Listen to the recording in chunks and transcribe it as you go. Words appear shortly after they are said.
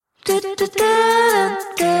Hi,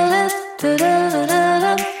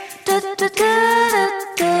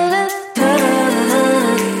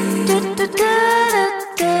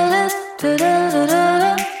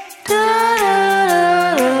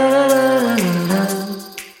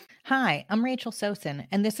 I'm Rachel Sosin,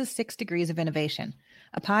 and this is 6 Degrees of Innovation,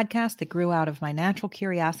 a podcast that grew out of my natural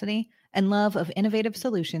curiosity and love of innovative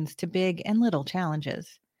solutions to big and little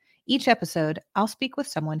challenges. Each episode, I'll speak with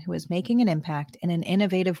someone who is making an impact in an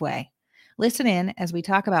innovative way. Listen in as we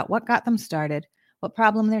talk about what got them started, what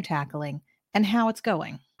problem they're tackling, and how it's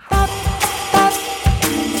going.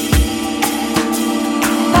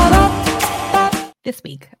 This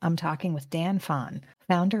week, I'm talking with Dan Phan,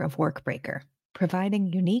 founder of Workbreaker,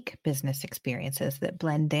 providing unique business experiences that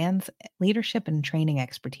blend Dan's leadership and training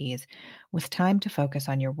expertise with time to focus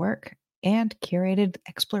on your work and curated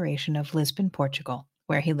exploration of Lisbon, Portugal,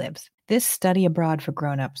 where he lives. This study abroad for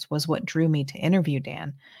grown-ups was what drew me to interview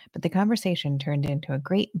Dan, but the conversation turned into a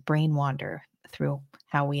great brain wander through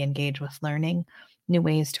how we engage with learning, new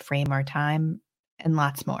ways to frame our time, and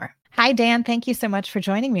lots more. Hi, Dan. Thank you so much for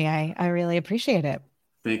joining me. I really appreciate it.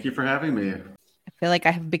 Thank you for having me. I feel like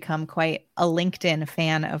I have become quite a LinkedIn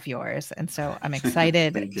fan of yours. And so I'm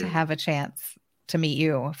excited to have a chance to meet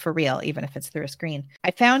you for real, even if it's through a screen.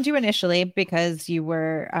 I found you initially because you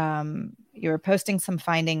were posting some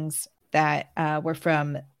findings that were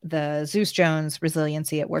from the Zeus Jones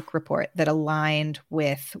Resiliency at Work report that aligned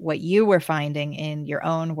with what you were finding in your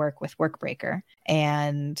own work with Workbreaker.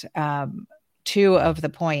 And two of the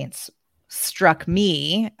points struck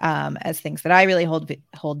me as things that I really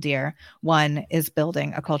hold dear. One is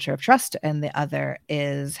building a culture of trust, and the other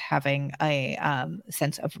is having a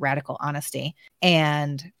sense of radical honesty.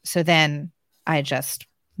 And so then I just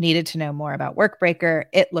needed to know more about Workbreaker.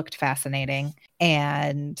 It looked fascinating.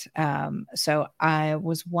 And so I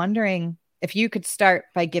was wondering if you could start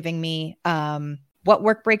by giving me what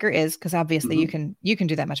Workbreaker is, because obviously you can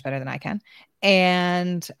do that much better than I can.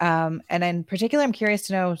 And in particular, I'm curious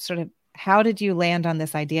to know sort of, how did you land on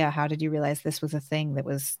this idea? How did you realize this was a thing that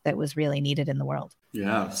was really needed in the world?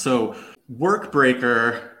 Yeah. So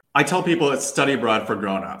Workbreaker, I tell people it's study abroad for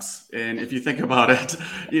grown-ups. And if you think about it,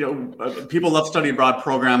 people love study abroad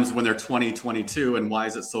programs when they're 20, 22. And why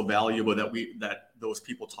is it so valuable that those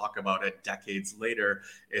people talk about it decades later?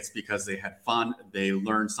 It's because they had fun, they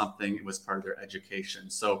learned something, it was part of their education.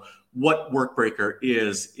 So what Workbreaker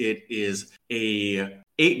is, it is a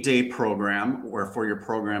 8-day program where for your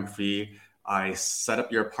program fee, I set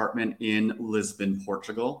up your apartment in Lisbon,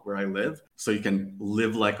 Portugal, where I live. So you can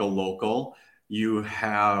live like a local. You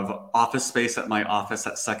have office space at my office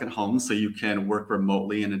at Second Home, so you can work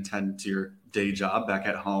remotely and attend to your day job back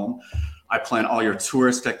at home. I plan all your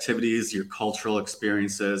tourist activities, your cultural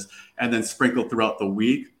experiences, and then sprinkled throughout the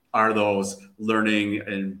week are those learning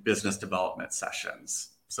and business development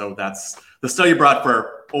sessions. So that's the study abroad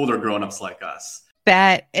for older grown-ups like us.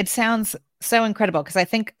 That it sounds so incredible, because I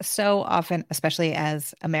think so often, especially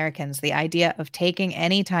as Americans, the idea of taking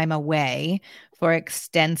any time away for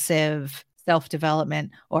extensive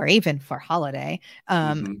self-development or even for holiday,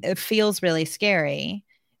 it feels really scary.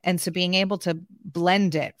 And so being able to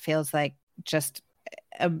blend it feels like just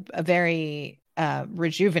a very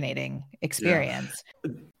rejuvenating experience.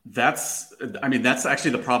 Yeah. That's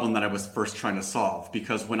actually the problem that I was first trying to solve,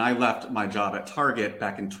 because when I left my job at Target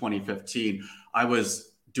back in 2015, I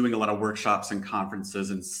was doing a lot of workshops and conferences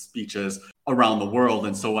and speeches around the world.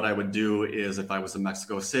 And so what I would do is, if I was in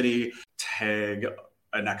Mexico City, tag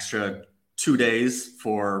an extra 2 days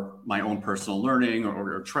for my own personal learning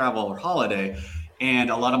or travel or holiday. And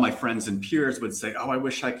a lot of my friends and peers would say, oh, I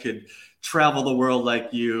wish I could travel the world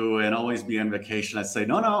like you and always be on vacation. I'd say,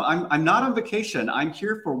 no, I'm not on vacation. I'm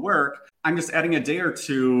here for work. I'm just adding a day or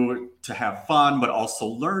two to have fun, but also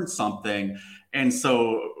learn something. And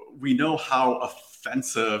so we know how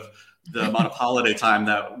offensive the amount of holiday time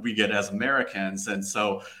that we get as Americans. And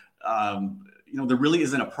so, there really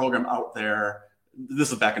isn't a program out there.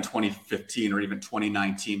 This is back in 2015 or even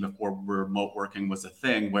 2019, before remote working was a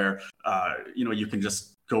thing, where, you can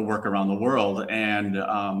just go work around the world. And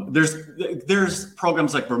there's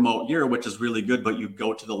programs like Remote Year, which is really good, but you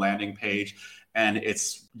go to the landing page and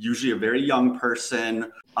it's usually a very young person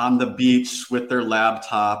on the beach with their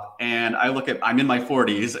laptop. And I'm in my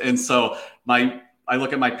 40s. And so I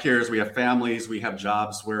look at my peers, we have families, we have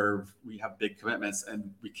jobs where we have big commitments,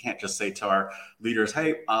 and we can't just say to our leaders,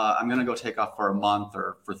 hey, I'm going to go take off for a month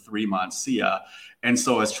or for 3 months, see ya. And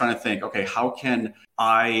so I was trying to think, okay, how can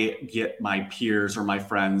I get my peers or my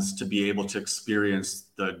friends to be able to experience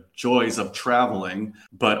the joys of traveling,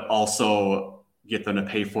 but also get them to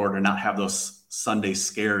pay for it or not have those Sunday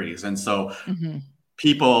scaries? And so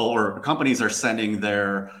people or companies are sending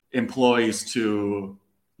their employees to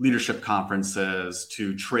leadership conferences,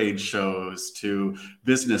 to trade shows, to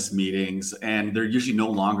business meetings, and they're usually no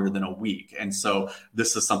longer than a week. And so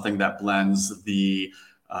this is something that blends the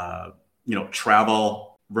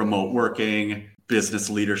travel, remote working, business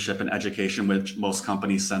leadership, and education, which most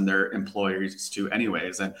companies send their employees to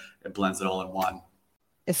anyways, and it blends it all in one.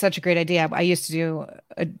 It's such a great idea. I used to do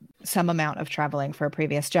some amount of traveling for a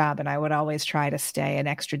previous job, and I would always try to stay an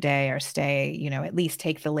extra day or stay, at least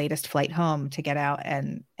take the latest flight home to get out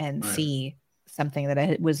and right. see something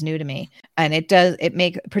that was new to me. And it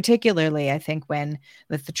make, particularly, I think, when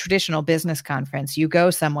with the traditional business conference, you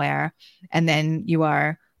go somewhere and then you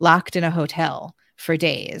are locked in a hotel for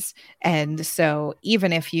days. And so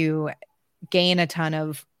even if you gain a ton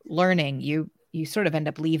of learning, you sort of end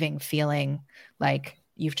up leaving feeling like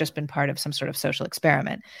you've just been part of some sort of social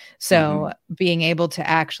experiment. So being able to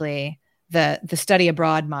actually, the study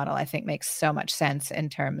abroad model, I think, makes so much sense in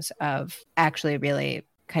terms of actually really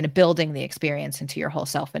kind of building the experience into your whole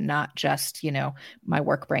self and not just, my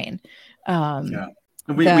work brain.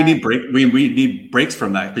 We need we need breaks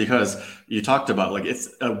from that, because you talked about, like, it's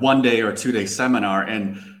a 1 day or 2 day seminar,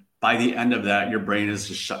 and by the end of that, your brain is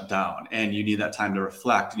just shut down, and you need that time to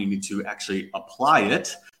reflect, and you need to actually apply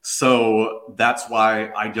it. So that's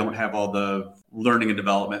why I don't have all the learning and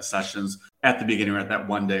development sessions at the beginning or at that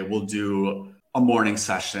 1 day. We'll do a morning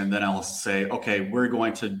session. Then I'll say, okay, we're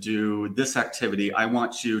going to do this activity. I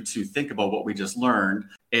want you to think about what we just learned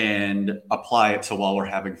and apply it to while we're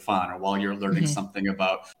having fun, or while you're learning something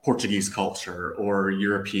about Portuguese culture or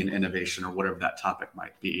European innovation, or whatever that topic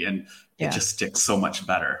might be. And it just sticks so much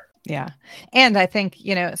better. Yeah. And I think,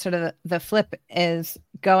 sort of the flip is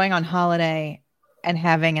going on holiday and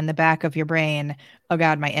having in the back of your brain, oh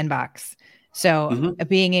God, my inbox. So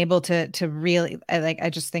being able to really, I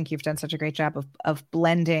just think you've done such a great job of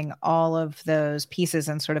blending all of those pieces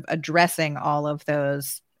and sort of addressing all of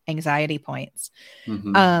those anxiety points.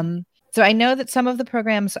 So I know that some of the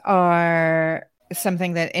programs are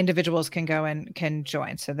something that individuals can go and can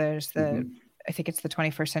join. So there's I think it's the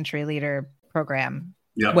 21st Century Leader program.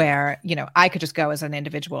 Where, I could just go as an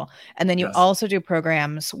individual. And then you also do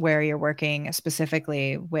programs where you're working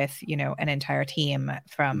specifically with, an entire team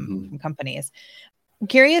from companies. I'm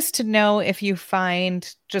curious to know if you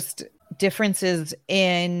find just differences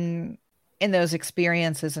in those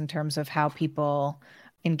experiences in terms of how people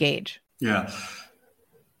engage. Yeah.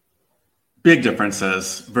 Big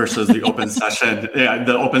differences versus the open session. Yeah,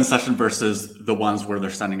 the open session versus the ones where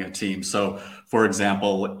they're sending a team. So, for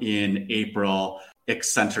example, in April,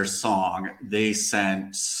 Accenture Song, they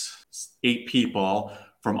sent 8 people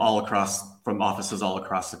from offices all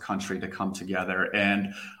across the country to come together,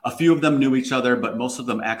 and a few of them knew each other, but most of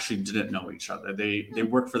them actually didn't know each other. They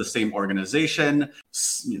worked for the same organization.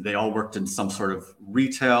 They all worked in some sort of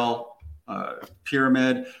retail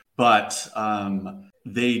pyramid, but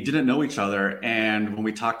they didn't know each other. And when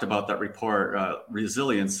we talked about that report,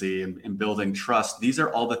 resiliency and building trust, these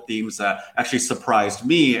are all the themes that actually surprised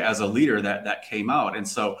me as a leader that came out. And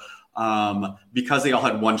so because they all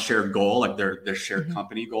had one shared goal, like their shared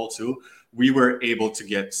company goal too, we were able to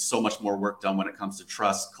get so much more work done when it comes to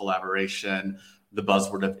trust, collaboration, the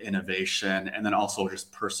buzzword of innovation, and then also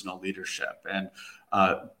just personal leadership. And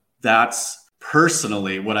that's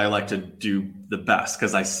personally what I like to do the best,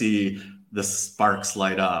 because I see the sparks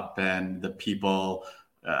light up and the people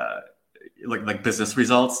like business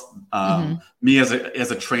results. Me as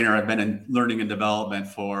a trainer, I've been in learning and development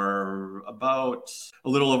for about a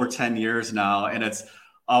little over 10 years now. And it's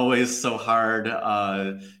always so hard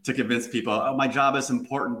to convince people, oh, my job is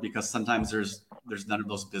important, because sometimes there's none of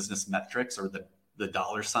those business metrics or the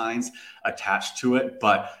dollar signs attached to it.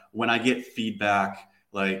 But when I get feedback,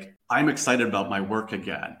 like, I'm excited about my work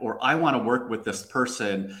again, or I want to work with this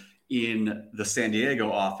person in the San Diego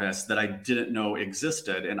office that I didn't know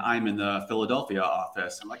existed, and I'm in the Philadelphia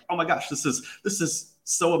office. I'm like, oh my gosh, this is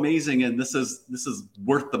so amazing, and this is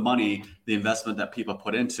worth the money, the investment that people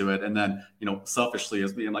put into it. And then, selfishly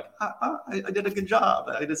as me, I'm like, I did a good job,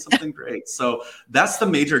 I did something great. So that's the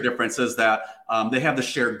major difference, is that they have the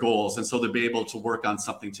shared goals, and so they'll be able to work on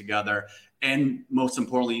something together. And most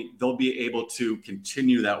importantly, they'll be able to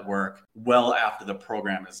continue that work well after the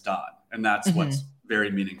program is done. And that's what's very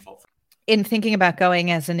meaningful. In thinking about going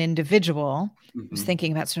as an individual, I was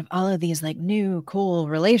thinking about sort of all of these like new cool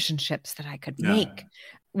relationships that I could make,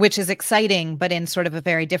 which is exciting, but in sort of a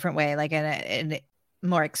very different way, like in a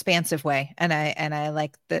more expansive way. And I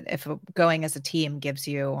like that if going as a team gives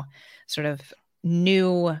you sort of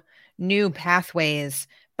new pathways,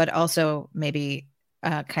 but also maybe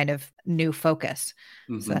kind of new focus.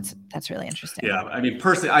 So that's really interesting. Yeah, I mean,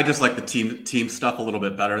 personally, I just like the team stuff a little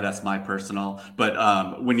bit better. That's my personal.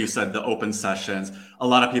 But when you said the open sessions, a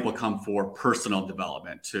lot of people come for personal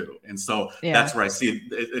development too, and so that's where I see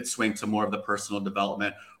it swing to more of the personal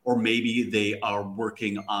development, or maybe they are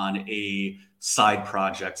working on a side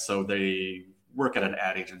project, so they work at an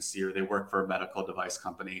ad agency or they work for a medical device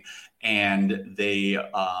company, and they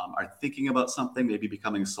are thinking about something, maybe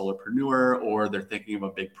becoming a solopreneur, or they're thinking of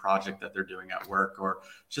a big project that they're doing at work, or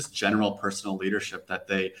just general personal leadership that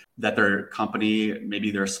their company, maybe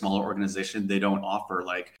they're a smaller organization, they don't offer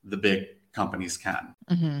like the big companies can.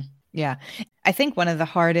 Yeah. I think one of the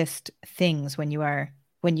hardest things when you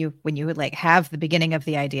would like have the beginning of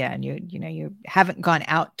the idea and you haven't gone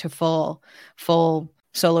out to full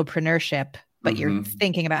solopreneurship, but you're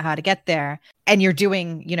thinking about how to get there, and you're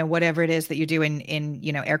doing, whatever it is that you do in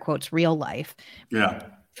air quotes, real life. Yeah.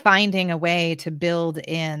 Finding a way to build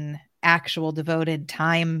in actual devoted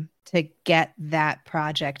time to get that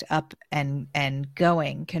project up and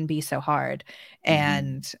going can be so hard.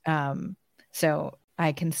 And so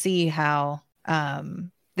I can see how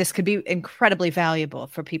this could be incredibly valuable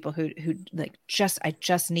for people who like I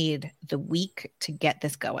just need the week to get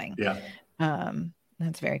this going. Yeah.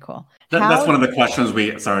 That's very cool. That's one of the questions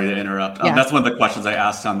sorry to interrupt. That's one of the questions I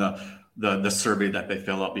asked on the survey that they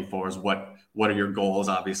fill out before is what are your goals,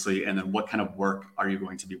 obviously, and then what kind of work are you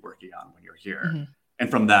going to be working on when you're here? And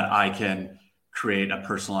from that, I can create a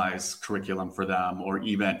personalized curriculum for them, or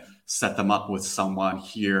even set them up with someone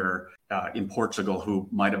here in Portugal who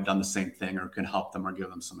might have done the same thing, or can help them or give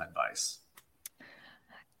them some advice.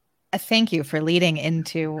 Thank you for leading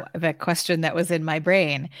into the question that was in my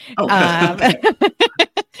brain.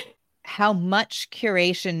 How much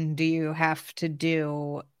curation do you have to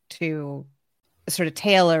do to sort of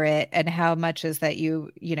tailor it, and how much is that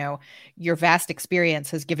your vast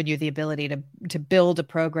experience has given you the ability to build a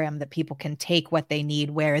program that people can take what they need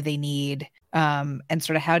where they need, and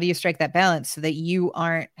sort of how do you strike that balance so that you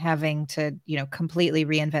aren't having to completely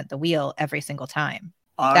reinvent the wheel every single time?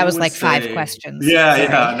 That was like 5 questions.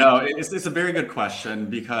 Yeah. No, it's a very good question,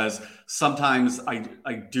 because sometimes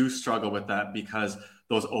I do struggle with that, because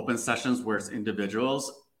those open sessions where it's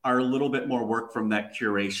individuals are a little bit more work from that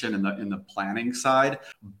curation in the planning side.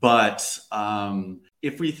 But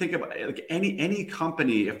if we think about like any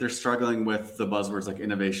company, if they're struggling with the buzzwords like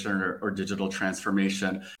innovation or digital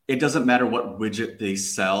transformation, it doesn't matter what widget they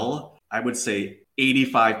sell. I would say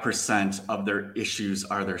 85% of their issues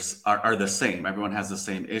are the same. Everyone has the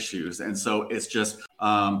same issues. And so it's just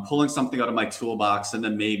pulling something out of my toolbox and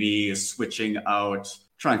then maybe switching out,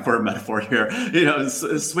 trying for a metaphor here,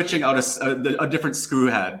 switching out a different screw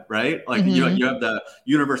head, right? Like you have the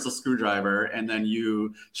universal screwdriver and then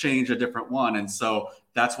you change a different one. And so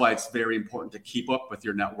that's why it's very important to keep up with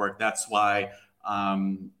your network. That's why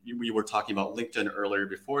we were talking about LinkedIn earlier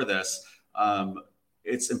before this.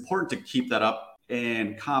 It's important to keep that up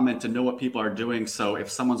and comment and know what people are doing. So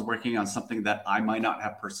if someone's working on something that I might not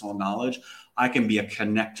have personal knowledge, I can be a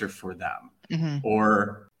connector for them.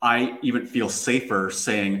 Or I even feel safer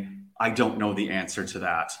saying, I don't know the answer to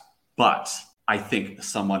that, but I think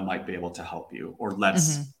someone might be able to help you, or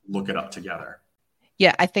let's look it up together.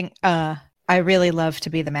 Yeah, I think I really love to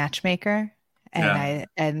be the matchmaker.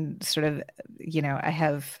 And sort of, I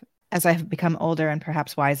have, as I have become older and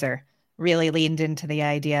perhaps wiser, really leaned into the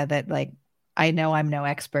idea that like, I know I'm no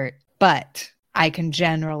expert, but I can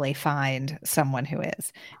generally find someone who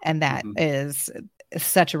is. And that is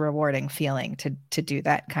such a rewarding feeling to do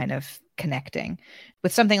that kind of connecting.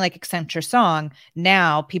 With something like Accenture Song,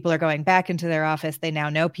 now people are going back into their office. They now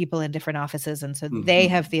know people in different offices. And so they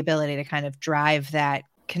have the ability to kind of drive that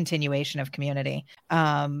continuation of community.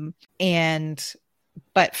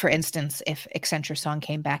 But for instance, if Accenture Song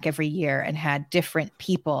came back every year and had different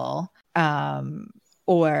people,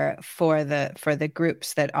 or for the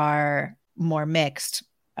groups that are more mixed,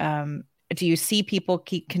 do you see people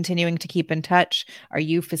continuing to keep in touch? Are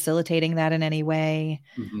you facilitating that in any way?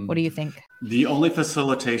 What do you think? The only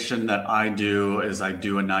facilitation that I do is I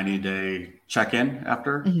do a 90-day check-in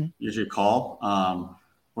after, usually a call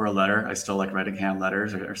or a letter. I still like writing hand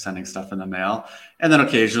letters or sending stuff in the mail. And then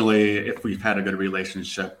occasionally, if we've had a good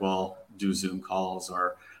relationship, we'll do Zoom calls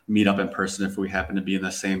or meet up in person if we happen to be in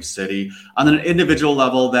the same city. On an individual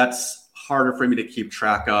level, that's harder for me to keep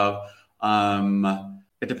track of.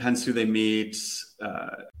 It depends who they meet.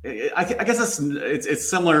 I guess it's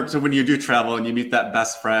similar to when you do travel and you meet that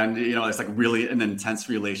best friend. It's like really an intense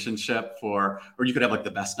relationship, or you could have like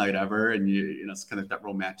the best night ever, and it's kind of that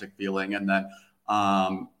romantic feeling. And then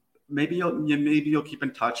maybe you'll keep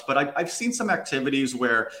in touch. But I've seen some activities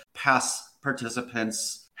where past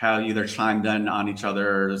participants have either chimed in on each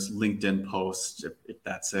other's LinkedIn posts, if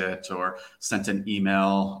that's it, or sent an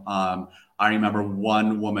email. I remember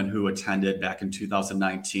one woman who attended back in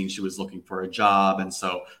 2019. She was looking for a job, and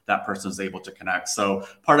so that person was able to connect. So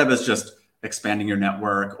part of it is just expanding your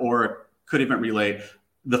network, or could even relate.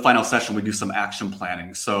 The final session, we do some action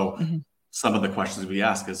planning. So some of the questions we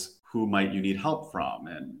ask is, who might you need help from,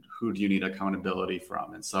 and who do you need accountability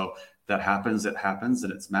from? And so that happens, it happens,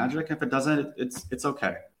 and it's magic. If it doesn't, it's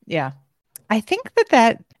okay. Yeah. I think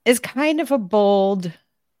that is kind of a bold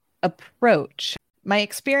approach. My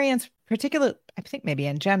experience, particularly, I think maybe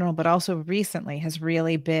in general, but also recently, has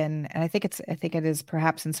really been, and I think it is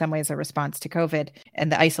perhaps in some ways a response to COVID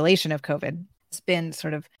and the isolation of COVID. It's been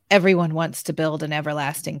sort of, everyone wants to build an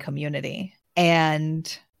everlasting community.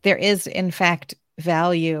 And there is, in fact,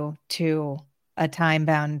 value to a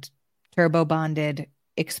time-bound, turbo-bonded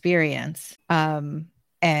experience.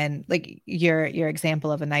 And like your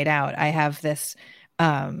example of a night out, I have this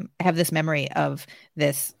memory of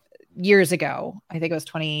this years ago. I think it was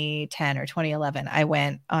 2010 or 2011. I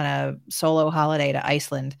went on a solo holiday to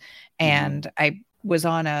Iceland, and I was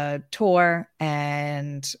on a tour,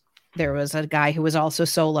 and there was a guy who was also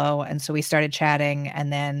solo. And so we started chatting,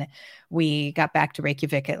 and then we got back to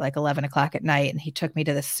Reykjavik at like 11 o'clock at night. And he took me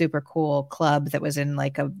to this super cool club that was in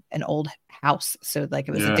like an old house. So like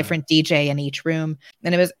it was a different DJ in each room,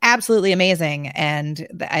 and it was absolutely amazing. And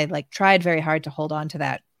I like tried very hard to hold on to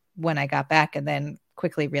that when I got back, and then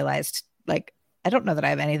quickly realized, like, I don't know that I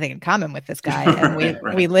have anything in common with this guy.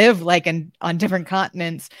 And we live like on different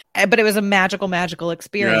continents, but it was a magical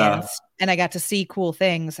experience. Yeah. And I got to see cool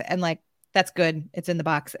things, and like, that's good. It's in the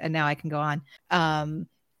box, and now I can go on.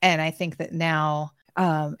 And I think that now,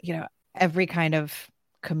 every kind of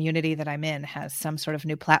community that I'm in has some sort of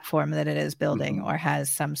new platform that it is building, or has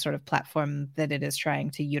some sort of platform that it is trying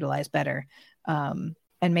to utilize better. And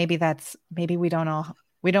maybe we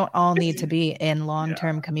don't all need to be in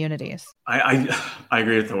long-term communities. I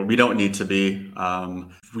agree with that. We don't need to be.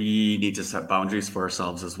 We need to set boundaries for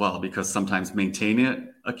ourselves as well, because sometimes maintaining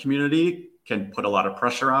a community can put a lot of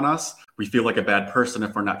pressure on us. We feel like a bad person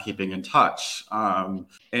if we're not keeping in touch. And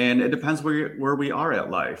it depends where we are at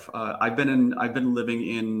life. I've been living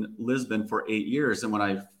in Lisbon for 8 years. And when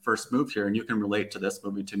I first moved here, and you can relate to this,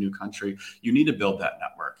 moving to a new country, you need to build that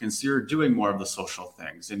network. And so you're doing more of the social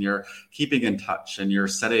things, and you're keeping in touch, and you're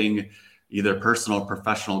setting either personal or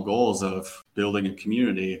professional goals of building a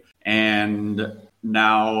community. And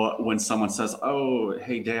now when someone says, "Oh,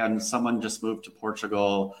 hey, Dan, someone just moved to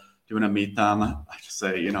Portugal, do you want to meet them?" I just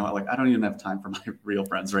say, like, I don't even have time for my real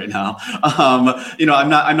friends right now.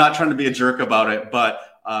 I'm not trying to be a jerk about it, but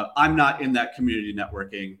I'm not in that community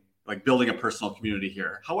networking, like building a personal community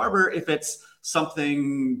here. However, if it's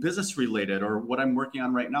something business related, or what I'm working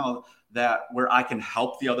on right now, that where I can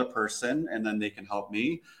help the other person and then they can help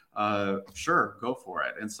me, sure, go for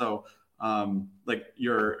it. And so like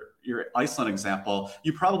your Iceland example,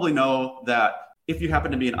 you probably know that if you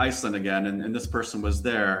happen to be in Iceland again, and this person was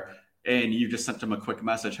there, and you just sent them a quick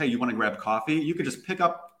message, "Hey, you want to grab coffee?" You could just pick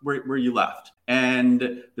up where you left.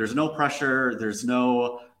 And there's no pressure. There's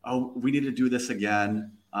no, "Oh, we need to do this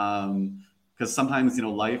again." Because sometimes,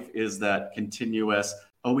 life is that continuous,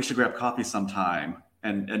 "Oh, we should grab coffee sometime."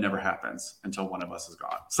 And it never happens until one of us is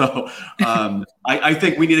gone. So I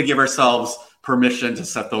think we need to give ourselves permission to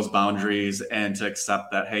set those boundaries, and to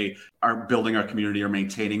accept that, hey, building our community or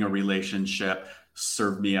maintaining a relationship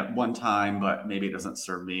served me at one time, but maybe it doesn't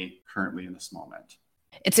serve me currently in this moment.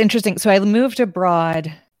 It's interesting. So I moved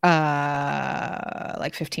abroad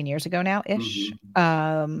like 15 years ago now-ish.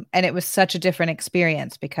 And it was such a different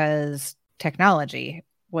experience because technology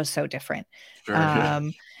was so different. Sure.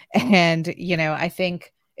 And, I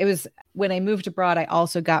think it was when I moved abroad, I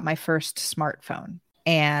also got my first smartphone.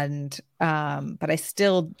 And, but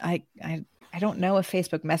I don't know if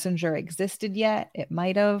Facebook Messenger existed yet. It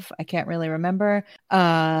might have. I can't really remember.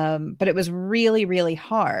 But it was really, really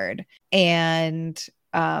hard. And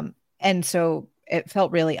so it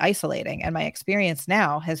felt really isolating. And my experience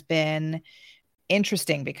now has been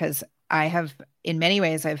interesting, because I have, in many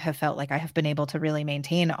ways, I have felt like I have been able to really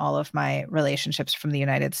maintain all of my relationships from the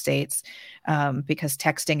United States, because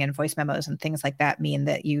texting and voice memos and things like that mean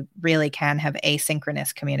that you really can have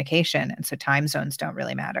asynchronous communication. And so time zones don't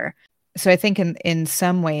really matter. So I think in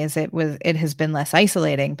some ways it has been less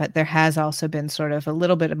isolating, but there has also been sort of a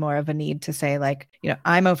little bit more of a need to say, like,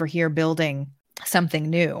 I'm over here building something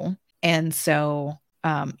new. And so,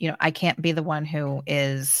 I can't be the one who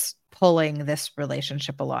is pulling this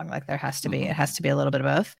relationship along. Like, it has to be a little bit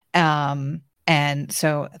of both. And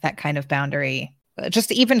so that kind of boundary,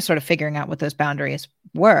 just even sort of figuring out what those boundaries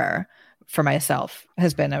were for myself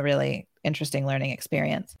has been a really interesting learning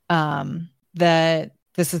experience.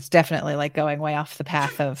 This is definitely like going way off the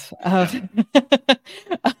path of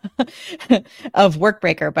of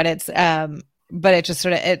Workbreaker, but it just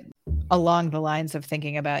sort of it along the lines of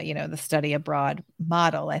thinking about, the study abroad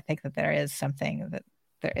model. I think that there is something that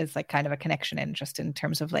there is like kind of a connection in just in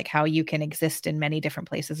terms of like how you can exist in many different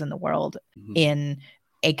places in the world in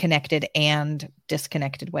a connected and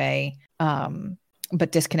disconnected way,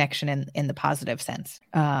 but disconnection in the positive sense.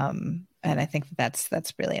 And I think that's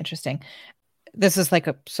really interesting. This is like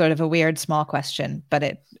a sort of a weird small question, but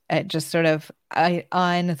it just sort of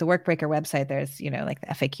on the Workbreaker website, there's, like the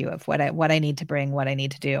FAQ of what I need to bring, what I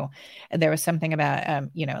need to do. And there was something about,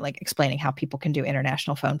 like explaining how people can do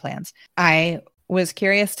international phone plans. I was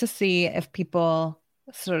curious to see if people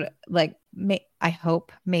sort of like, I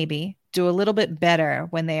hope maybe do a little bit better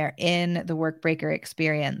when they are in the Workbreaker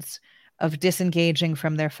experience of disengaging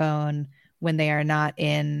from their phone when they are not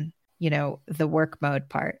in, the work mode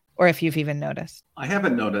part. Or if you've even noticed. I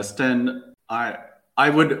haven't noticed, and I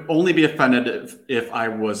would only be offended if I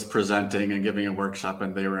was presenting and giving a workshop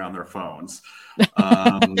and they were on their phones.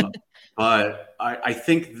 But I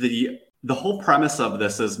think the whole premise of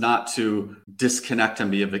this is not to disconnect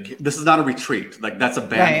and be this is not a retreat. Like, that's a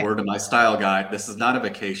bad word in my style guide. This is not a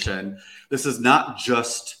vacation. This is not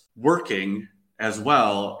just working as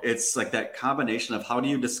well. It's like that combination of how do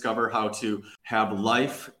you discover how to have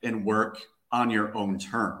life and work on your own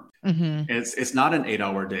terms. It's not an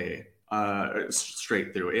 8-hour day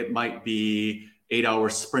straight through. It might be 8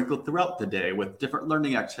 hours sprinkled throughout the day with different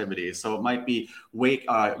learning activities. So it might be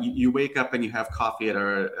you wake up and you have coffee at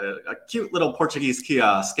a cute little Portuguese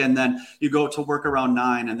kiosk, and then you go to work around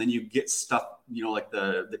 9, and then you get stuff, like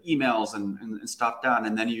the emails and stuff done,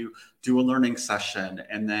 and then you do a learning session,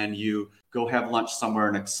 and then you go have lunch somewhere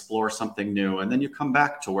and explore something new, and then you come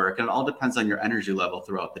back to work. And it all depends on your energy level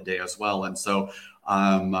throughout the day as well. And so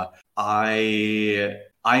I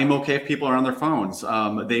am okay if people are on their phones.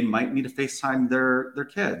 They might need to FaceTime their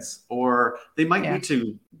kids, or they might need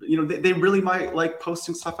to, they really might like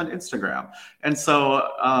posting stuff on Instagram. And so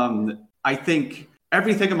I think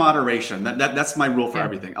everything in moderation, that's my rule for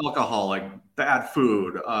everything. Alcohol, like bad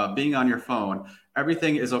food, being on your phone,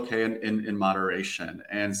 everything is okay in moderation.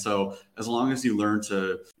 And so as long as you learn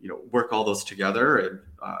to, work all those together,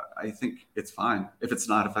 I think it's fine if it's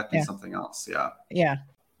not affecting something else. Yeah.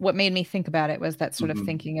 What made me think about it was that sort of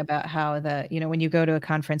thinking about how when you go to a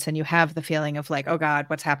conference and you have the feeling of like, oh God,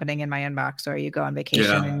 what's happening in my inbox? Or you go on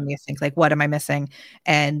vacation and you think like, what am I missing?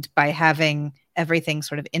 And by having everything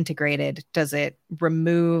sort of integrated, does it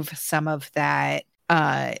remove some of that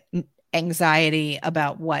anxiety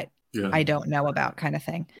about what I don't know about kind of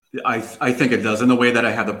thing? I think it does. In the way that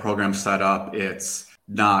I have the program set up, it's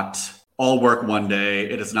not all work one day.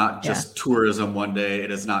 It is not just tourism one day. It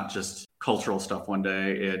is not just cultural stuff one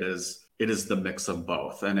day. It is the mix of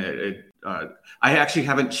both. And I actually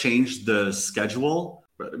haven't changed the schedule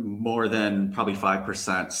more than probably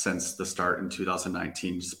 5% since the start in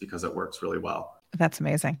 2019, just because it works really well. That's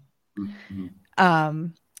amazing.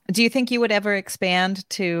 Do you think you would ever expand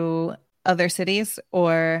to other cities,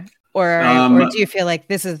 or do you feel like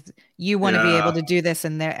this is, you want to be able to do this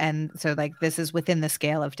in there, and so like this is within the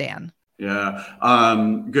scale of Dan? Yeah.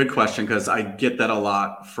 Good question, because I get that a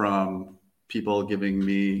lot from people giving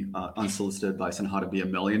me unsolicited advice on how to be a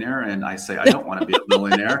millionaire. And I say, I don't want to be a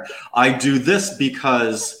millionaire. I do this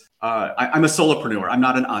because I'm a solopreneur. I'm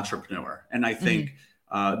not an entrepreneur. And I think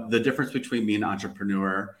the difference between me and an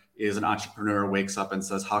entrepreneur is an entrepreneur wakes up and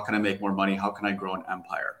says, how can I make more money? How can I grow an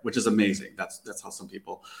empire? Which is amazing. That's how some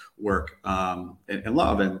people work and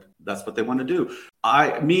love, and that's what they want to do.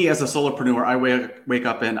 Me as a solopreneur, I wake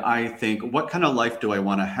up and I think, what kind of life do I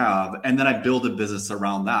want to have? And then I build a business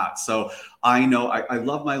around that. So I know I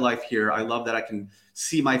love my life here. I love that I can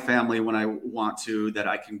see my family when I want to, that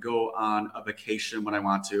I can go on a vacation when I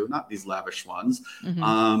want to, not these lavish ones.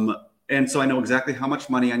 And so I know exactly how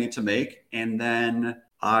much money I need to make. And then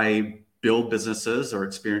I build businesses or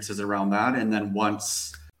experiences around that. And then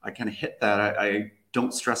once I kind of hit that, I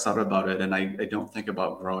don't stress out about it. And I don't think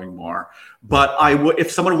about growing more. But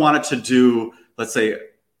if someone wanted to do, let's say,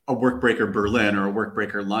 a Workbreaker Berlin or a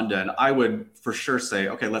Workbreaker London, I would for sure say,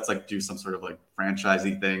 okay, let's like do some sort of like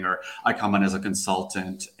franchising thing, or I come on as a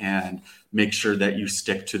consultant and make sure that you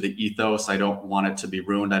stick to the ethos. I don't want it to be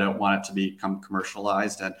ruined. I don't want it to become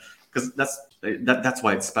commercialized. And because that's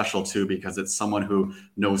why it's special too, because it's someone who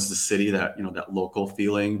knows the city, that, that local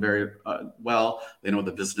feeling very well. They know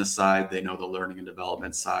the business side, they know the learning and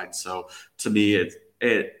development side. So to me,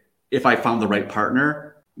 if I found the right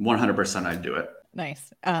partner, 100% I'd do it.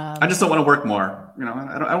 Nice. I just don't want to work more.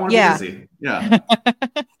 I want to Yeah. be busy. Yeah.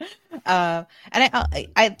 And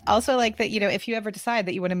I also like that, if you ever decide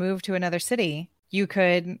that you want to move to another city, you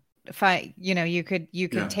could find, you could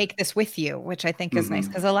Yeah. take this with you, which I think is nice,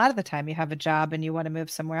 because a lot of the time you have a job and you want to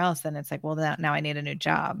move somewhere else, then it's like, well, now I need a new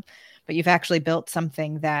job. But you've actually built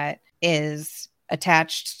something that is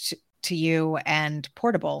attached to you and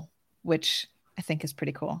portable, which I think is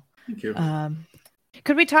pretty cool. Thank you.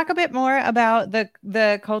 Could we talk a bit more about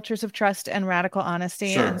the cultures of trust and radical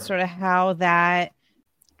honesty, Sure. and sort of how that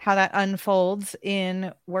unfolds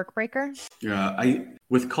in Workbreaker? Yeah,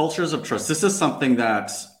 with cultures of trust, this is something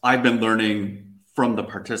that I've been learning from the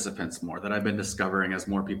participants more, that I've been discovering as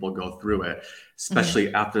more people go through it,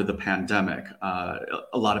 especially after the pandemic.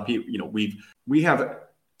 A lot of people, we have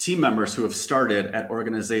team members who have started at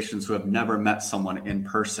organizations who have never met someone in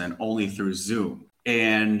person, only through Zoom.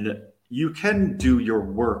 And you can do your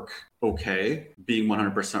work okay, being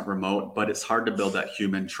 100% remote, but it's hard to build that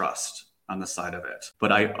human trust on the side of it.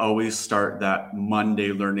 But I always start that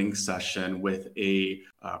Monday learning session with a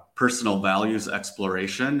personal values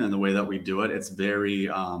exploration. And the way that we do it, it's very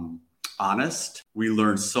honest. We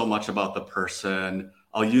learn so much about the person.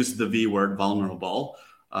 I'll use the V word, vulnerable.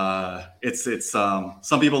 It's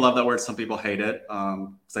some people love that word, some people hate it,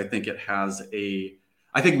 because I think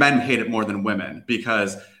I think men hate it more than women,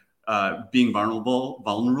 because being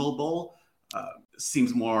vulnerable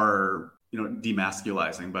seems more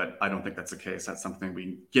demasculizing, but I don't think that's the case. That's something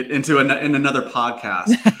we get into in another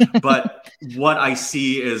podcast. But what I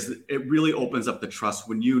see is it really opens up the trust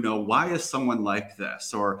when why is someone like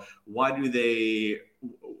this, or why do they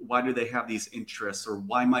have these interests, or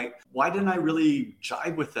why didn't I really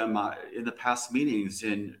jive with them in the past meetings?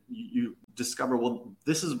 And you discover, well,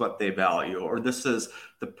 this is what they value, or this is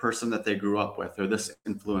the person that they grew up with, or this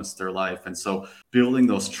influenced their life. And so building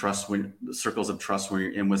those circles of trust when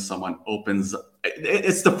you're in with someone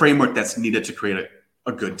it's the framework that's needed to create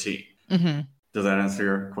a good team. Mm-hmm. Does that answer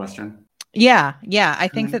your question? Yeah. I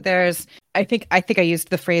think that I think I used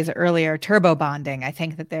the phrase earlier, turbo bonding. I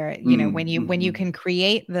think that when you can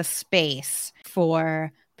create the space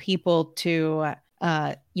for people to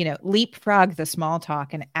leapfrog the small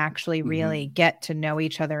talk and actually really get to know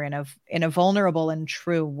each other in a vulnerable and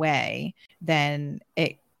true way, then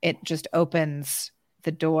it just opens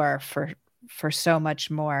the door for so much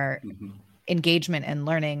more engagement and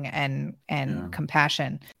learning and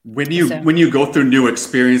compassion. When you go through new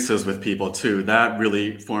experiences with people too, that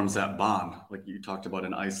really forms that bond, like you talked about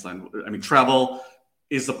in Iceland. I mean, travel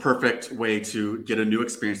is the perfect way to get a new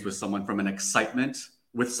experience with someone from an excitement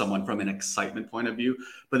point of view,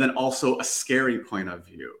 but then also a scary point of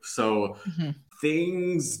view. So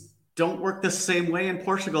things don't work the same way in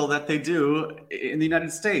Portugal that they do in the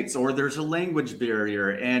United States, or there's a language barrier,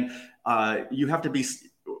 and you have to be,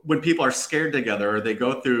 when people are scared together, or they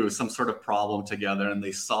go through some sort of problem together and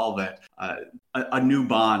they solve it, a new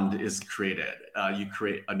bond is created. You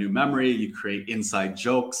create a new memory, you create inside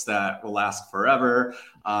jokes that will last forever.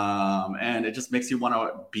 And it just makes you want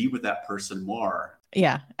to be with that person more.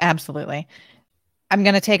 Yeah, absolutely. I'm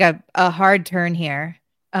going to take a hard turn here.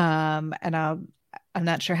 And I'm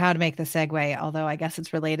not sure how to make the segue, although I guess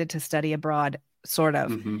it's related to study abroad, sort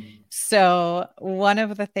of. So one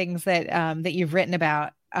of the things that you've written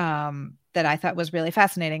about that I thought was really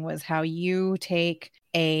fascinating was how you take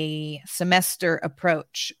a semester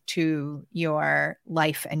approach to your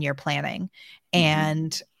life and your planning.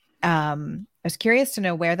 And I was curious to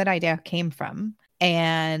know where that idea came from.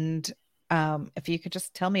 And if you could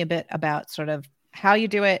just tell me a bit about sort of how you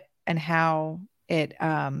do it and how it,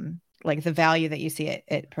 like the value that you see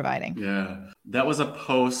it providing. Yeah, that was a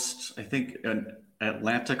post, I think an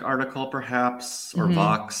Atlantic article perhaps, or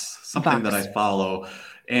Vox, something that I follow.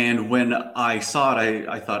 And when I saw it,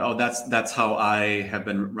 I thought, oh, that's how I have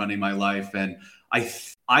been running my life. And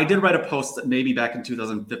I did write a post that maybe back in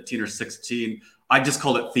 2015 or 16. I just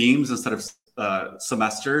called it themes instead of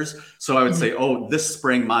semesters. So I would say, oh, this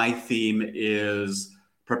spring, my theme is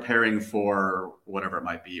preparing for whatever it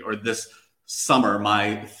might be, or this summer,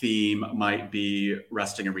 my theme might be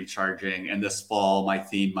resting and recharging. And this fall, my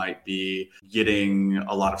theme might be getting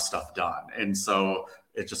a lot of stuff done. And so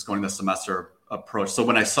it's just going the semester approach. So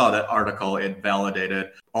when I saw that article, it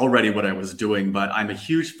validated already what I was doing. But I'm a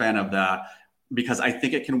huge fan of that, because I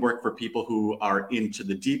think it can work for people who are into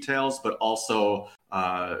the details, but also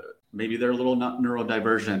maybe they're a little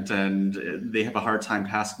neurodivergent and they have a hard time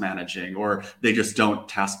task managing, or they just don't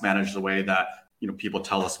task manage the way that people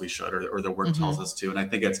tell us we should, or the work tells us to. And I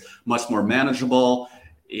think it's much more manageable.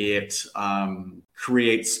 It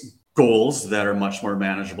creates goals that are much more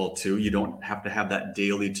manageable too. You don't have to have that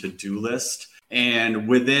daily to-do list. And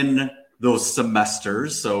within those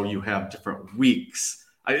semesters, so you have different weeks.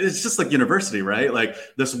 It's just like university, right? Like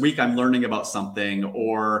this week I'm learning about something,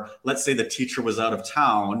 or let's say the teacher was out of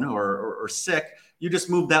town or sick. You just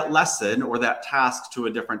move that lesson or that task to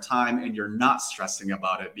a different time, and you're not stressing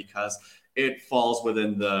about it because it falls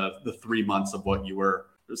within the 3 months of what you were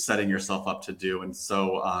setting yourself up to do. And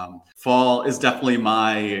so fall is definitely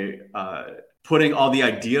my putting all the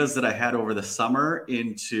ideas that I had over the summer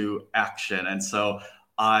into action. And so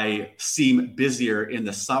I seem busier in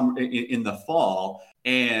the summer, in the fall,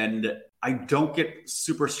 and I don't get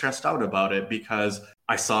super stressed out about it because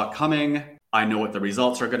I saw it coming. I know what the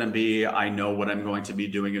results are going to be. I know what I'm going to be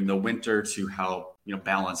doing in the winter to help,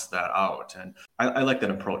 balance that out. And I like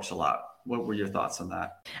that approach a lot. What were your thoughts on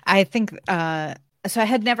that? I think, so I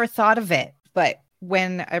had never thought of it, but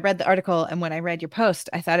when I read the article and when I read your post,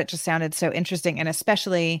 I thought it just sounded so interesting. And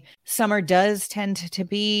especially summer does tend to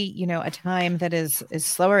be, a time that is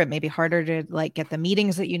slower. It may be harder to like get the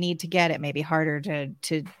meetings that you need to get. It may be harder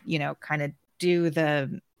to kind of do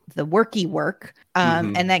the worky work.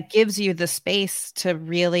 And that gives you the space to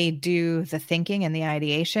really do the thinking and the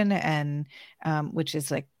ideation, and which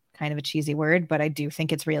is like kind of a cheesy word, but I do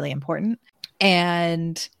think it's really important.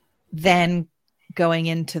 And then going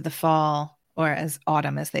into the fall, or as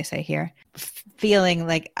autumn, as they say here, feeling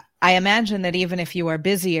like, I imagine that even if you are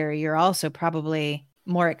busier, you're also probably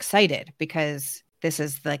more excited because this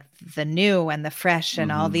is like the new and the fresh,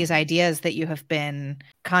 and all these ideas that you have been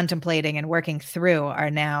contemplating and working through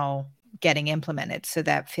are now getting implemented. So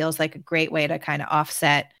that feels like a great way to kind of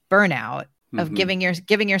offset burnout of giving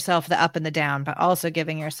yourself the up and the down, but also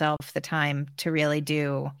giving yourself the time to really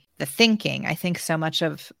do the thinking. I think so much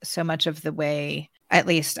of the way, at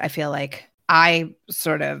least I feel like I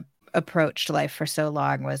sort of approached life for so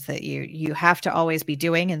long, was that you have to always be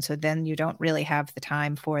doing. And so then you don't really have the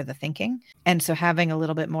time for the thinking. And so having a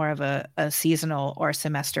little bit more of a seasonal or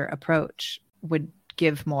semester approach would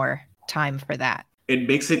give more time for that. It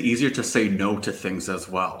makes it easier to say no to things as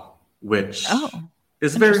well, which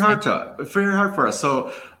is very hard for us.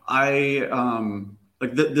 So I,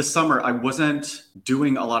 like this summer, I wasn't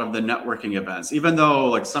doing a lot of the networking events, even though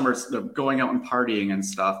like summer's going out and partying and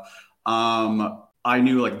stuff. I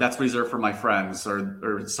knew like that's reserved for my friends,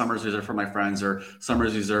 or summer's reserved for my friends, or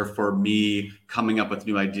summer's reserved for me coming up with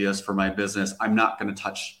new ideas for my business. I'm not going to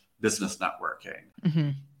touch business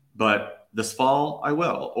networking, but this fall I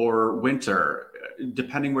will, or winter,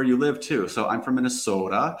 depending where you live too. So I'm from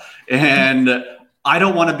Minnesota, and I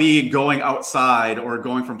don't want to be going outside or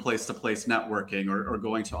going from place to place networking, or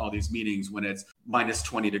going to all these meetings when it's minus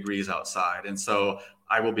 20 degrees outside. And so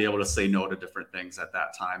I will be able to say no to different things at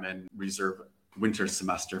that time and reserve winter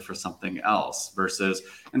semester for something else, versus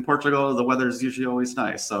in Portugal, the weather is usually always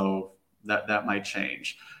nice. So that might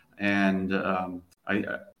change. And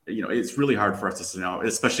it's really hard for us to say no,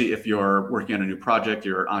 especially if you're working on a new project,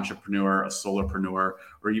 you're an entrepreneur, a solopreneur,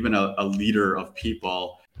 or even a leader of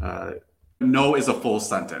people. No is a full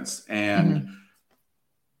sentence, and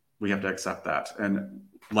we have to accept that. And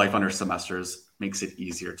life under semesters makes it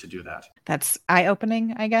easier to do that. That's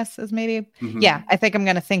eye-opening, I guess, is maybe. Yeah, I think I'm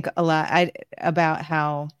going to think a lot about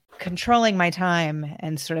how controlling my time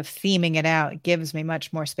and sort of theming it out gives me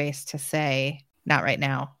much more space to say, not right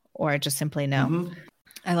now, or just simply no.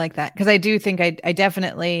 I like that, because I do think I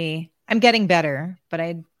definitely, I'm getting better, but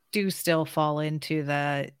I do still fall into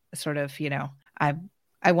the sort of,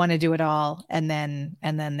 I want to do it all. And then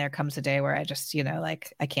there comes a day where I just,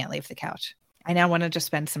 like I can't leave the couch. I now want to just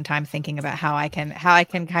spend some time thinking about how I can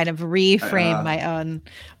kind of reframe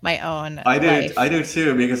my own. I do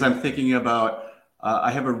too, because I'm thinking about,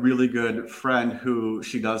 I have a really good friend who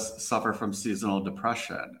she does suffer from seasonal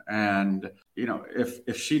depression. And,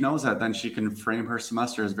 if she knows that, then she can frame her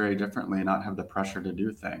semesters very differently and not have the pressure to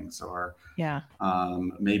do things. Or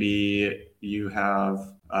maybe you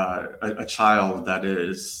have a child that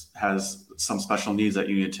has some special needs that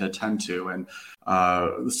you need to attend to, and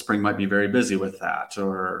the spring might be very busy with that.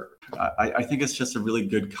 Or I think it's just a really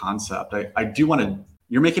good concept. I do want to.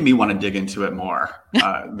 You're making me want to dig into it more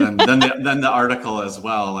than the article as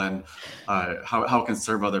well, and how it can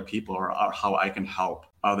serve other people, or how I can help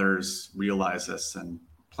others realize this and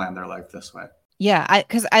plan their life this way. Yeah,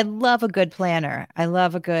 because I love a good planner.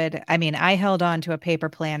 I held on to a paper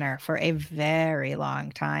planner for a very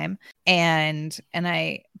long time. And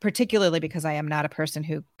I, particularly because I am not a person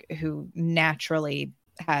who naturally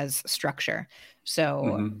has structure.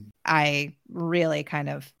 So I really kind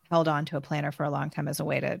of held on to a planner for a long time as a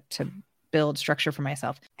way to build structure for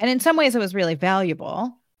myself. And in some ways it was really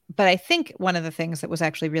valuable. But I think one of the things that was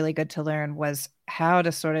actually really good to learn was how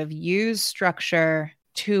to sort of use structure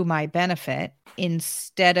to my benefit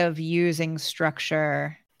instead of using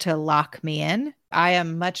structure to lock me in. I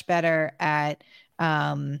am much better at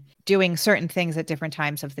doing certain things at different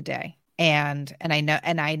times of the day. And I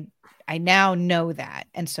now know that.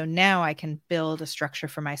 And so now I can build a structure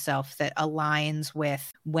for myself that aligns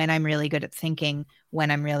with when I'm really good at thinking,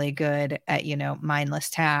 when I'm really good at, mindless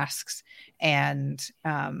tasks and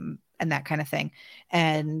that kind of thing.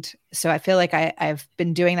 And so I feel like I've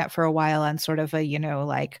been doing that for a while on sort of a,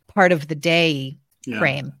 like part of the day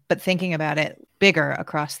frame, but thinking about it bigger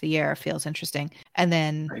across the year feels interesting. And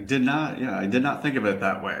then I did not think of it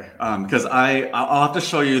that way. Because I'll have to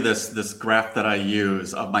show you this graph that I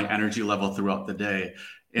use of my energy level throughout the day.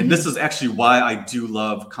 And this is actually why I do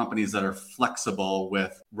love companies that are flexible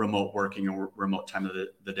with remote working or remote time of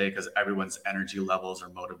the day, because everyone's energy levels or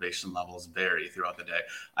motivation levels vary throughout the day.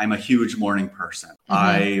 I'm a huge morning person.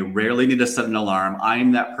 I rarely need to set an alarm.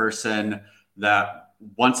 I'm that person that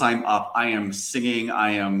once I'm up, I am singing,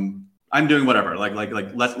 I'm doing whatever. Like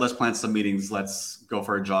let's plan some meetings. Let's go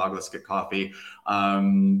for a jog. Let's get coffee.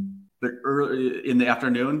 But early in the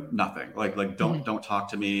afternoon, nothing. Like don't talk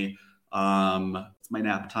to me. It's my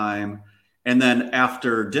nap time. And then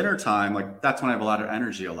after dinner time, like that's when I have a lot of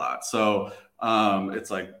energy a lot. So it's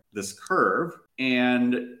like this curve.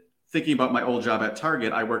 And thinking about my old job at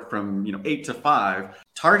Target, I worked from 8 to 5.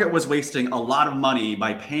 Target was wasting a lot of money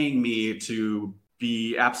by paying me to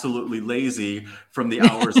be absolutely lazy from the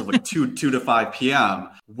hours of like 2 to 5 p.m.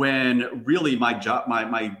 when really my job,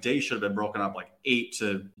 my day should have been broken up like 8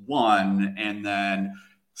 to 1 and then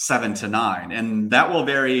 7 to 9. And that will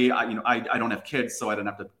vary. I don't have kids, so I don't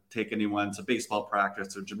have to take anyone to baseball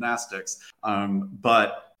practice or gymnastics.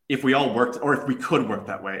 But if we all worked, or if we could work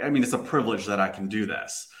that way, I mean, it's a privilege that I can do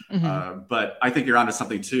this. But I think you're onto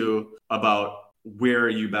something too about where are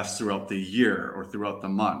you best throughout the year or throughout the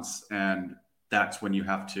months. And that's when you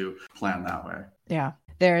have to plan that way. Yeah.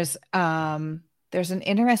 There's an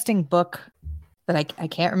interesting book that I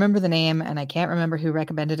can't remember the name and I can't remember who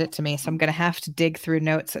recommended it to me. So I'm going to have to dig through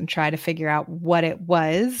notes and try to figure out what it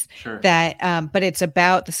was but it's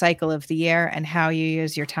about the cycle of the year and how you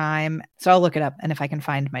use your time. So I'll look it up. And if I can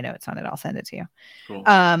find my notes on it, I'll send it to you. Cool.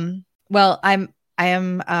 Well, I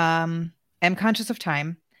am conscious of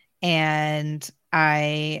time, and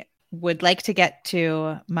I would like to get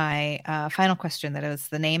to my final question that is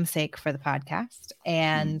the namesake for the podcast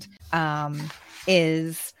and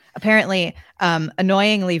is apparently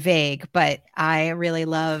annoyingly vague, but I really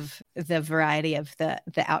love the variety of the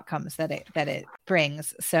outcomes that it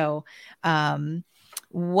brings. So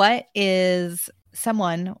what is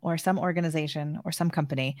someone or some organization or some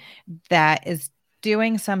company that is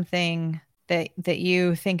doing something that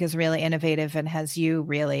you think is really innovative and has you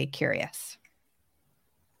really curious?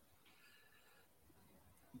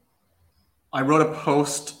 I wrote a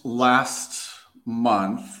post last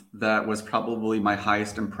month that was probably my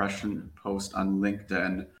highest impression post on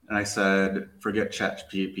LinkedIn. And I said, forget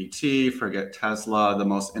ChatGPT, forget Tesla. The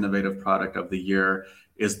most innovative product of the year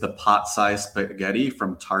is the pot-sized spaghetti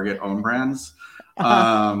from Target own brands.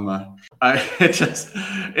 It's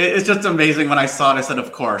just amazing. When I saw it, I said,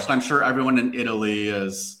 of course. And I'm sure everyone in Italy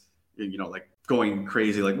is, like going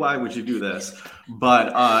crazy, like, why would you do this?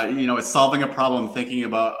 But it's solving a problem, thinking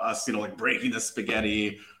about us, like breaking the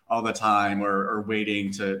spaghetti all the time or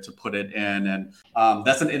waiting to put it in. And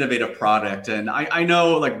that's an innovative product. And I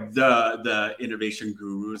know like the innovation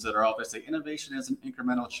gurus that are out there say innovation is an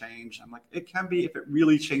incremental change. I'm like, it can be if it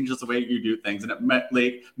really changes the way you do things and it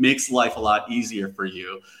makes life a lot easier for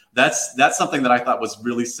you. That's something that I thought was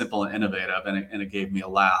really simple and innovative, and it gave me a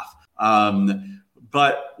laugh.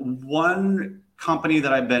 But one company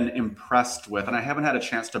that I've been impressed with, and I haven't had a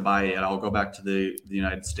chance to buy it. I'll go back to the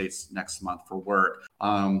United States next month for work.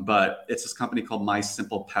 But it's this company called My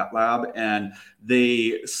Simple Pet Lab. And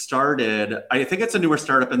they started, I think it's a newer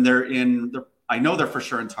startup, and I know they're for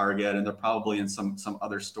sure in Target, and they're probably in some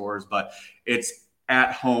other stores, but it's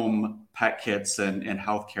at-home pet kits and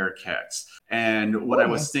healthcare kits. And what I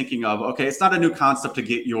was thinking of, okay, it's not a new concept to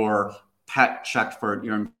get your pet checked for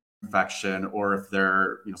your infection or if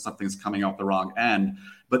something's coming out the wrong end,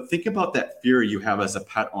 but think about that fear you have as a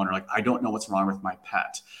pet owner. Like, I don't know what's wrong with my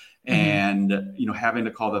pet. And having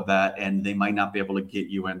to call the vet and they might not be able to get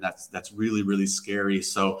you in. That's really, really scary.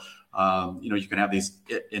 So you can have these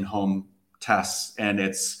in-home tests, and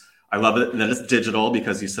I love it that it's digital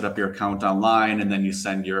because you set up your account online and then you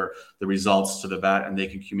send the results to the vet and they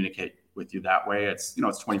can communicate with you that way. It's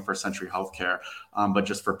 21st century healthcare, but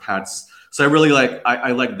just for pets. So I really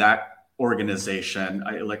I like that organization.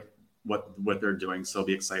 I like what they're doing. So I'll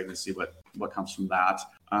be excited to see what comes from that.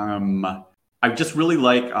 I just really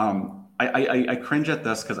like, I cringe at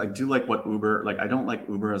this because I do like what Uber, like I don't like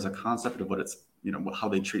Uber as a concept of what it's, how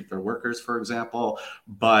they treat their workers, for example,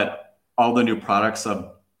 but all the new products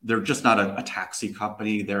they're just not a taxi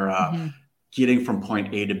company. They're getting from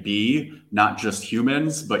point A to B, not just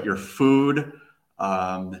humans, but your food,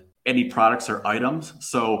 any products or items.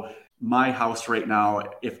 So my house right now,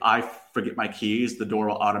 if I forget my keys, the door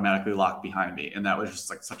will automatically lock behind me. And that was just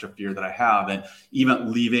like such a fear that I have. And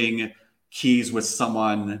even leaving keys with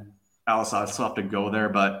someone else, I still have to go there.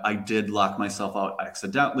 But I did lock myself out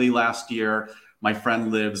accidentally last year. My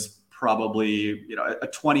friend lives probably, a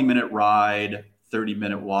 20-minute ride,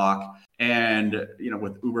 30-minute walk. And,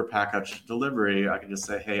 with Uber package delivery, I can just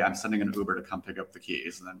say, hey, I'm sending an Uber to come pick up the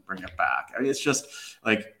keys and then bring it back. I mean, it's just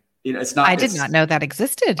like, it's not. I did not know that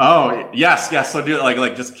existed. Oh, yes. So do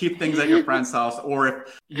like just keep things at your friend's house, or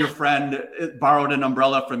if your friend borrowed an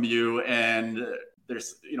umbrella from you and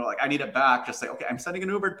there's, like I need it back, just say, okay, I'm sending an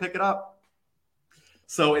Uber to pick it up.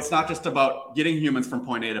 So it's not just about getting humans from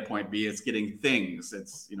point A to point B, it's getting things.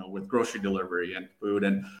 It's, with grocery delivery and food,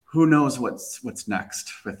 and who knows what's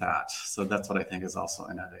next with that. So that's what I think is also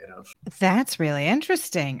innovative. That's really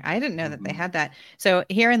interesting. I didn't know that they had that. So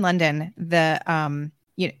here in London, the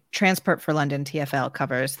Transport for London, TfL,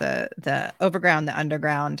 covers the overground, the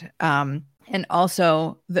underground, and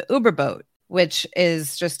also the Uber boat, which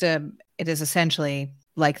is it is essentially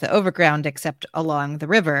like the overground, except along the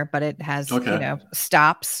river, but it has,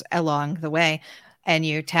 stops along the way, and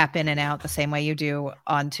you tap in and out the same way you do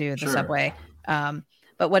onto the subway.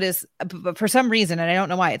 But for some reason, and I don't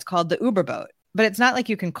know why, it's called the Uber boat, but it's not like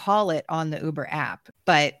you can call it on the Uber app.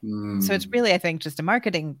 But so it's really, I think, just a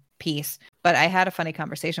marketing piece. But I had a funny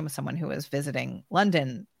conversation with someone who was visiting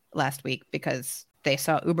London last week because they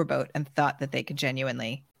saw Uber boat and thought that they could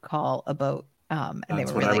genuinely call a boat. And they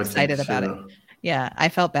were really excited about it. Yeah, I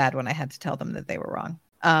felt bad when I had to tell them that they were wrong.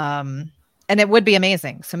 And it would be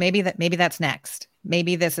amazing. So maybe that's next.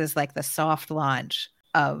 Maybe this is like the soft launch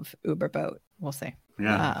of Uber boat. We'll see.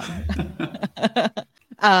 Yeah.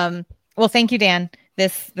 Well, thank you, Dan.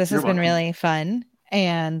 This has been welcome. really fun,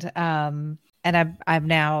 and I'm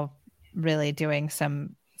now really doing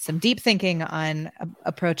some deep thinking on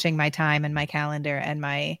approaching my time and my calendar and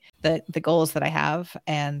the goals that I have.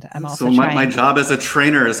 And I'm also my job as a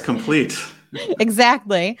trainer is complete.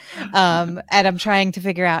 Exactly. And I'm trying to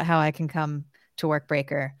figure out how I can come to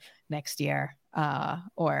Workbreaker next year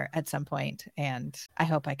or at some point. And I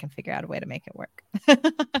hope I can figure out a way to make it work. I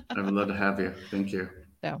would love to have you. Thank you.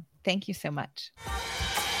 So thank you so much.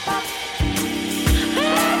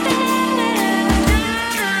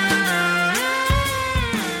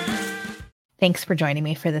 Thanks for joining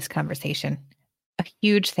me for this conversation. A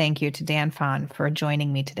huge thank you to Dan Phan for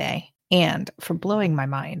joining me today and for blowing my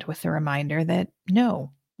mind with the reminder that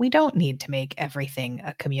no, we don't need to make everything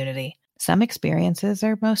a community. Some experiences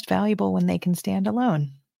are most valuable when they can stand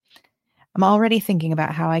alone. I'm already thinking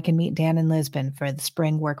about how I can meet Dan in Lisbon for the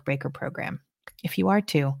spring Workbreaker program. If you are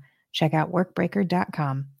too, check out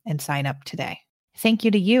workbreaker.com and sign up today. Thank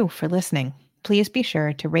you to you for listening. Please be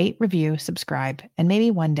sure to rate, review, subscribe, and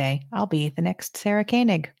maybe one day I'll be the next Sarah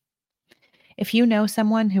Koenig. If you know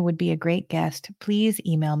someone who would be a great guest, please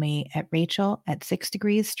email me at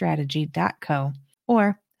rachel@6degreesstrategy.co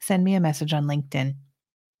or send me a message on LinkedIn.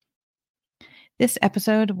 This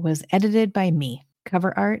episode was edited by me.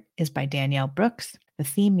 Cover art is by Danielle Brooks. The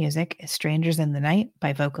theme music is Strangers in the Night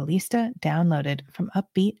by Vocalista, downloaded from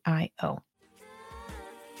Upbeat.io.